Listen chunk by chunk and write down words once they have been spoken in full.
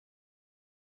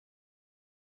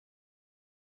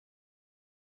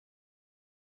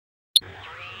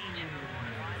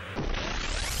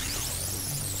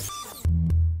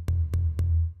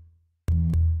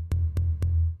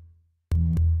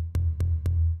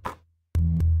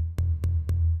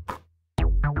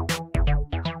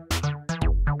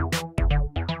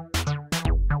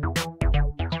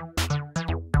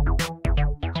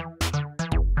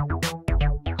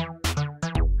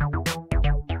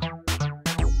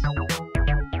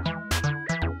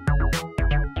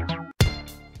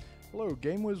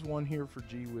GameWiz1 here for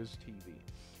GWiz TV.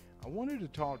 I wanted to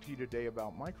talk to you today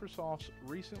about Microsoft's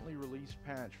recently released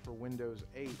patch for Windows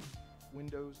 8,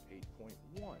 Windows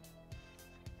 8.1.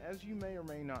 As you may or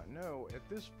may not know, at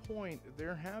this point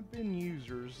there have been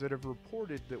users that have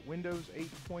reported that Windows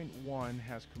 8.1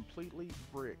 has completely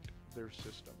bricked their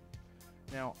system.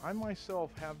 Now, I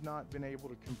myself have not been able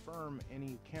to confirm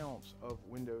any accounts of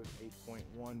Windows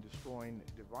 8.1 destroying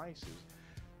devices.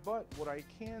 But what I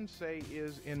can say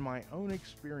is, in my own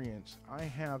experience, I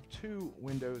have two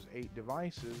Windows 8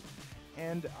 devices,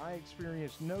 and I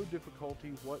experienced no difficulty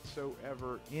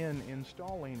whatsoever in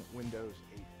installing Windows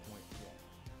 8.1.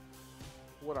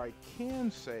 What I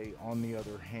can say, on the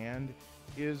other hand,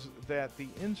 is that the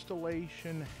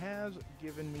installation has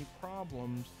given me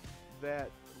problems that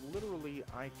literally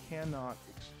I cannot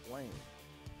explain.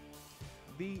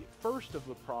 The first of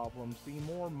the problems, the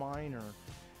more minor,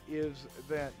 is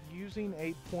that using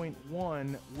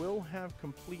 8.1 will have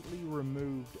completely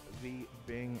removed the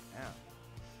Bing app.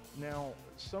 Now,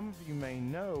 some of you may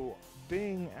know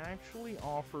Bing actually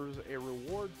offers a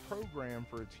reward program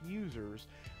for its users,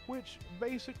 which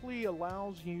basically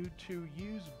allows you to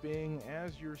use Bing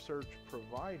as your search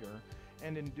provider,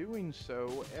 and in doing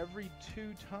so, every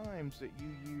 2 times that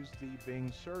you use the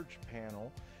Bing search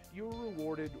panel, you're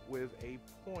rewarded with a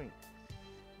point.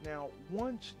 Now,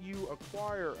 once you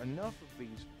acquire enough of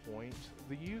these points,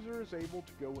 the user is able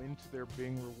to go into their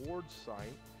Bing rewards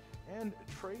site and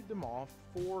trade them off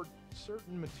for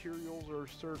certain materials or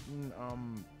certain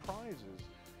prizes.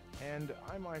 And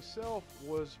I myself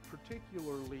was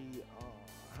particularly,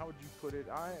 how would you put it,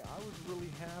 I was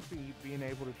really happy being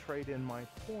able to trade in my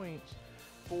points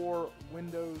for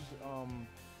Windows or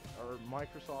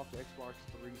Microsoft Xbox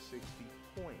 360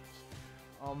 points.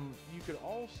 You could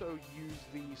also use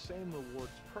the same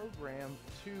rewards program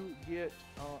to get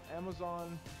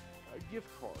Amazon gift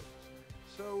cards.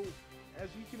 So, as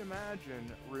you can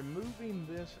imagine, removing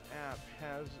this app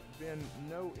has been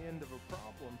no end of a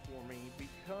problem for me,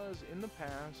 because in the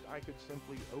past I could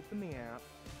simply open the app,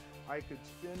 I could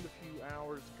spend a few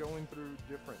hours going through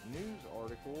different news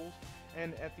articles,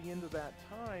 and at the end of that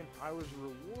time I was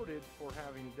rewarded for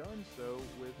having done so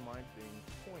with my Bing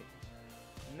points.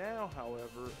 Now,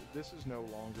 however, this is no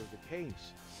longer the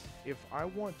case. If I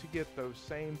want to get those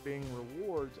same Bing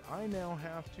rewards, I now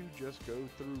have to just go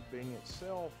through Bing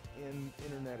itself in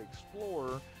Internet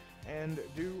Explorer and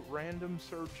do random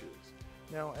searches.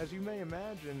 Now, as you may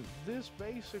imagine, this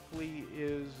basically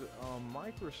is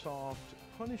Microsoft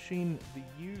punishing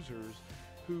the users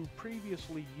who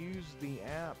previously used the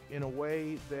app in a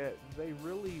way that they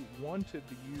really wanted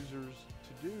the users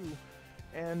to do,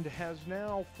 and has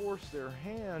now forced their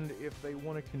hand. If they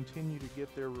want to continue to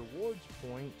get their rewards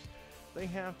points, they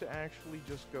have to actually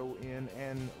just go in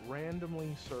and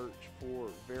randomly search for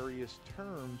various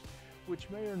terms which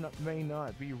may or may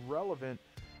not be relevant,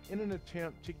 in an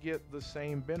attempt to get the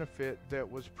same benefit that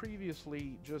was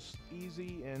previously just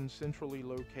easy and centrally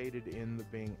located in the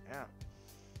Bing app.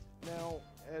 Now,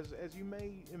 as you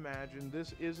may imagine,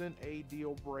 this isn't a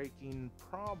deal-breaking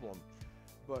problem.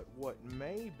 But what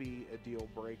may be a deal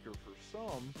breaker for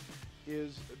some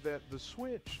is that the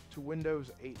switch to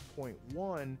Windows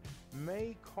 8.1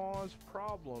 may cause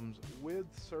problems with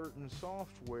certain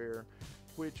software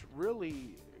which really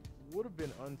would have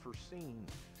been unforeseen.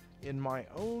 In my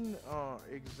own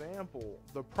example,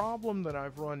 the problem that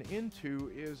I've run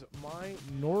into is my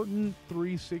Norton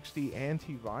 360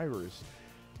 antivirus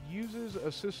uses a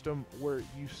system where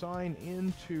you sign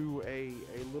into a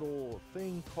little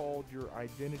thing called your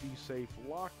identity safe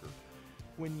locker.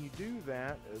 When you do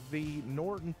that, the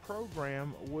Norton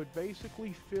program would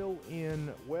basically fill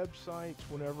in websites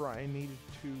whenever I needed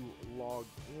to log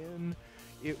in.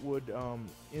 It would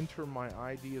enter my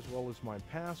ID as well as my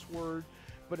password,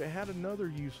 but it had another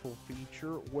useful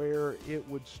feature where it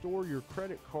would store your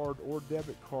credit card or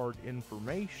debit card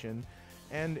information.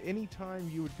 And anytime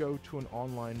you would go to an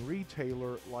online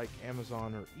retailer like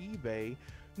Amazon or eBay,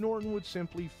 Norton would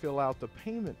simply fill out the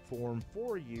payment form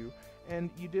for you, and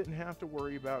you didn't have to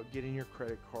worry about getting your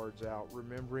credit cards out,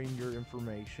 remembering your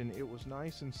information. It was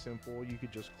nice and simple. You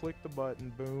could just click the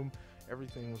button, boom,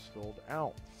 everything was filled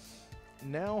out.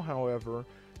 Now, however,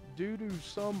 due to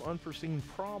some unforeseen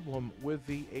problem with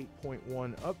the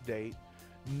 8.1 update,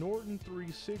 Norton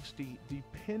 360,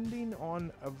 depending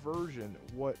on a version,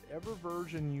 whatever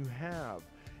version you have,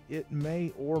 it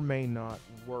may or may not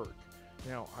work.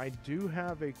 Now, I do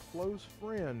have a close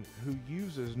friend who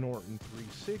uses Norton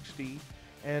 360,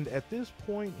 and at this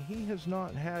point he has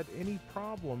not had any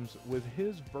problems with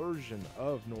his version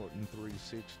of Norton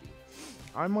 360.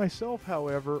 I myself,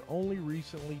 however, only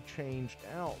recently changed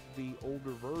out the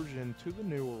older version to the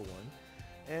newer one,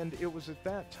 and it was at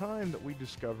that time that we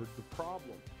discovered the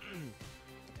problem.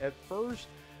 At first,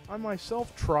 I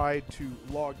myself tried to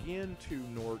log into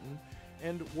Norton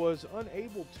and was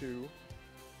unable to.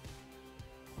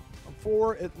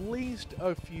 For at least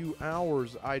a few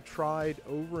hours, I tried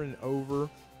over and over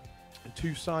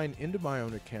to sign into my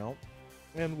own account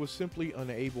and was simply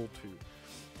unable to.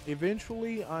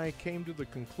 Eventually, I came to the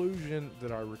conclusion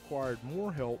that I required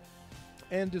more help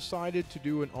and decided to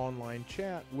do an online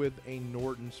chat with a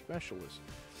Norton specialist.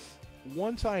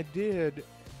 Once I did,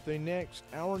 the next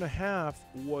hour and a half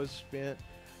was spent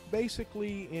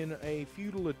basically in a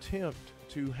futile attempt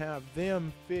to have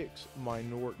them fix my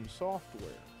Norton software.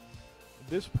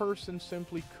 This person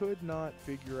simply could not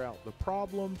figure out the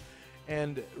problem,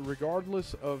 and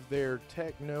regardless of their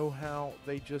tech know-how,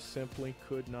 they just simply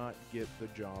could not get the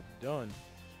job done.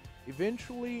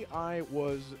 Eventually, I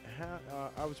was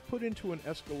put into an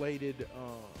escalated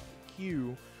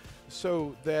queue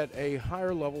so that a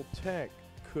higher level tech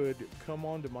could come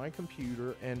onto my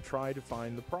computer and try to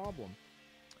find the problem.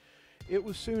 It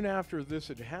was soon after this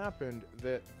had happened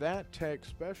that that tech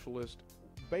specialist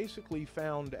basically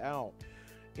found out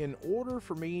in order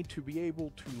for me to be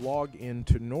able to log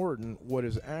into Norton, what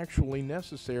is actually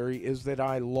necessary is that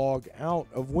I log out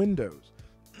of Windows.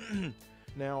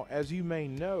 Now, as you may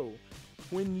know,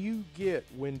 when you get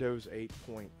Windows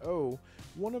 8.0,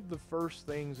 one of the first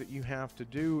things that you have to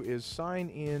do is sign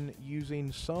in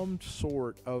using some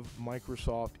sort of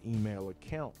Microsoft email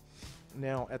account.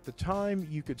 Now, at the time,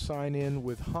 you could sign in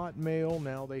with Hotmail.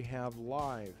 Now they have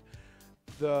Live.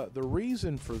 The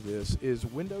reason for this is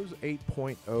Windows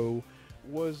 8.0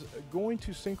 was going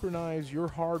to synchronize your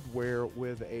hardware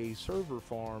with a server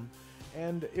farm,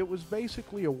 and it was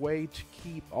basically a way to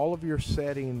keep all of your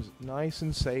settings nice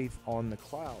and safe on the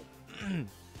cloud.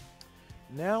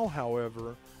 Now,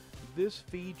 however, this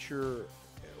feature,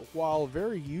 while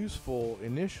very useful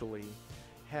initially,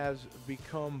 has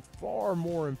become far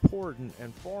more important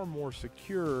and far more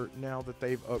secure now that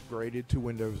they've upgraded to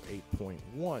Windows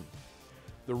 8.1.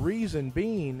 The reason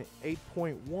being,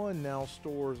 8.1 now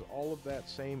stores all of that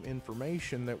same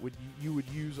information that you would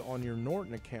use on your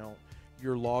Norton account,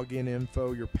 your login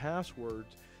info, your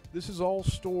passwords. This is all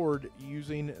stored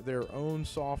using their own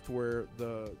software,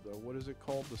 the what is it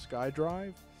called, the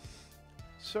SkyDrive.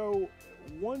 So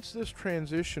once this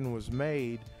transition was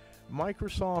made,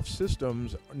 Microsoft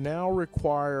systems now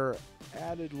require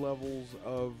added levels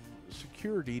of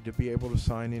security to be able to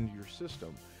sign into your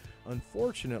system.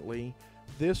 Unfortunately,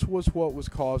 this was what was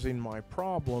causing my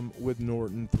problem with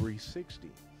Norton 360.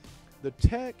 The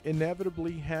tech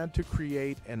inevitably had to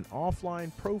create an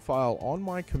offline profile on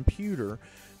my computer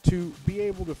to be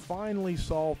able to finally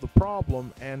solve the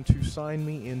problem and to sign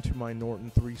me into my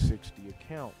Norton 360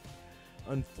 account.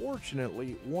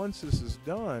 Unfortunately, once this is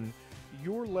done,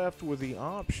 you're left with the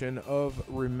option of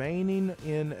remaining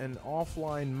in an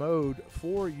offline mode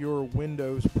for your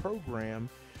Windows program,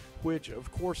 which,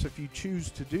 of course, if you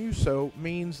choose to do so,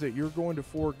 means that you're going to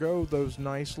forego those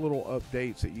nice little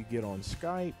updates that you get on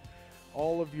Skype.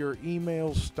 All of your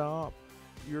emails stop.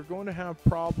 You're going to have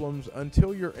problems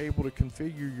until you're able to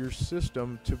configure your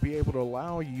system to be able to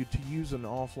allow you to use an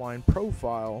offline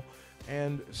profile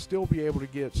and still be able to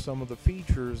get some of the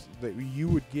features that you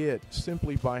would get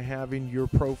simply by having your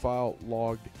profile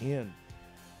logged in.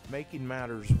 Making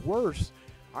matters worse,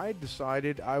 I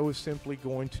decided I was simply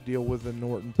going to deal with the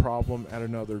Norton problem at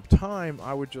another time.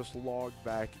 I would just log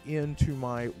back into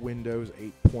my Windows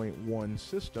 8.1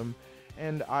 system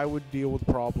and I would deal with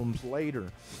problems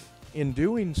later. In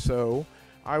doing so,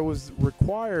 I was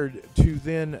required to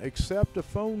then accept a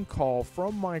phone call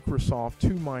from Microsoft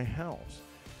to my house.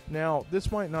 Now,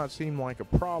 this might not seem like a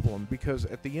problem because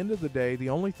at the end of the day, the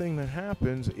only thing that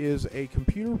happens is a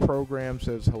computer program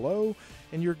says hello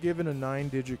and you're given a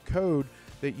 9-digit code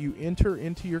that you enter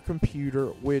into your computer,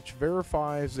 which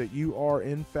verifies that you are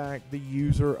in fact the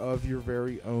user of your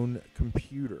very own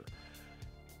computer.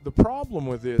 The problem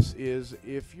with this is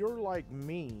if you're like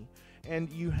me and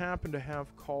you happen to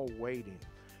have call waiting,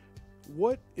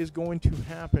 what is going to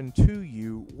happen to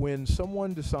you when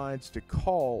someone decides to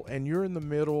call and you're in the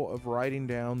middle of writing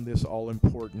down this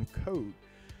all-important code?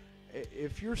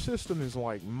 If your system is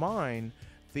like mine,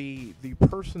 the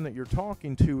person that you're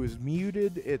talking to is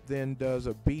muted. It then does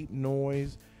a beep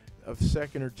noise. A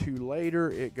second or two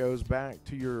later, it goes back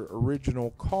to your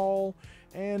original call,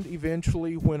 and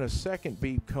eventually when a second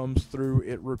beep comes through,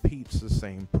 it repeats the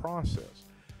same process.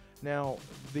 Now,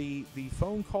 the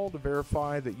phone call to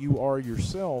verify that you are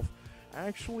yourself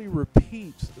actually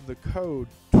repeats the code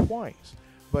twice.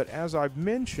 But as I've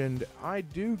mentioned, I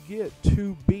do get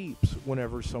 2 beeps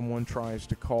whenever someone tries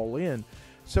to call in.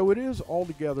 So it is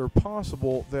altogether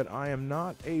possible that I am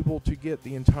not able to get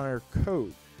the entire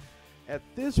code. At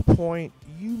this point,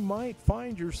 you might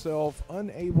find yourself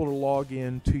unable to log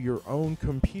in to your own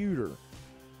computer.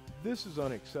 This is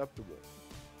unacceptable.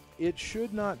 It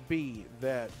should not be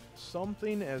that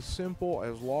something as simple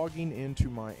as logging into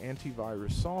my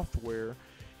antivirus software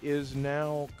is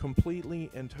now completely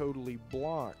and totally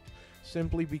blocked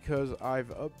simply because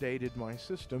I've updated my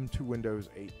system to Windows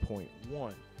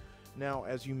 8.1. Now,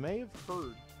 as you may have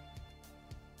heard,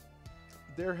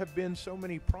 there have been so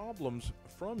many problems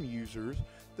from users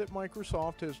that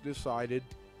Microsoft has decided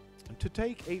to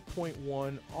take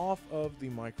 8.1 off of the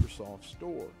Microsoft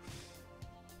Store.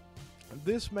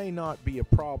 This may not be a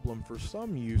problem for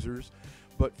some users,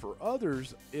 but for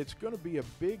others, it's going to be a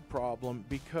big problem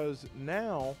because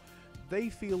now they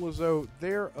feel as though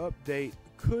their update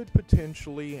could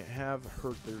potentially have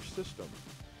hurt their system.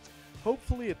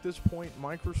 Hopefully at this point,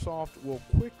 Microsoft will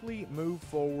quickly move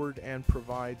forward and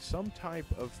provide some type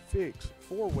of fix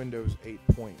for Windows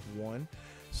 8.1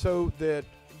 so that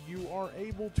you are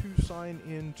able to sign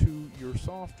into your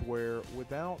software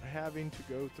without having to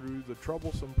go through the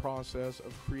troublesome process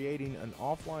of creating an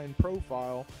offline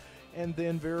profile and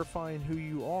then verifying who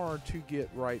you are to get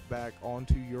right back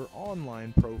onto your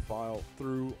online profile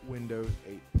through Windows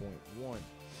 8.1.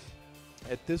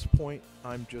 At this point,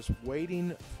 I'm just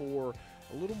waiting for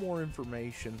a little more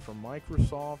information from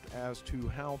Microsoft as to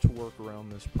how to work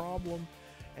around this problem.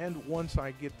 And once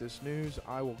I get this news,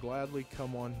 I will gladly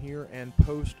come on here and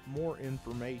post more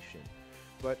information.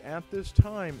 But at this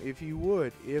time, if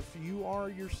you are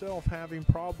yourself having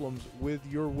problems with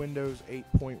your Windows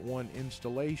 8.1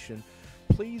 installation,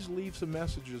 please leave some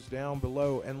messages down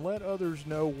below and let others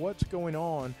know what's going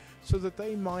on so that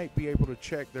they might be able to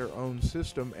check their own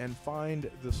system and find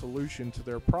the solution to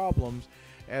their problems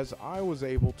as I was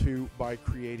able to by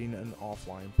creating an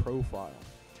offline profile.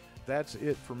 That's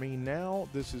it for me now.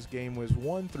 This is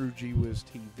GameWiz1 through GWiz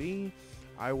TV.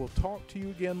 I will talk to you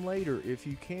again later. If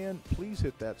you can, please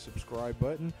hit that subscribe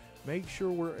button. Make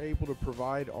sure we're able to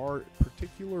provide our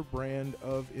particular brand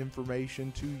of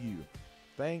information to you.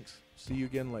 Thanks. See you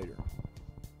again later.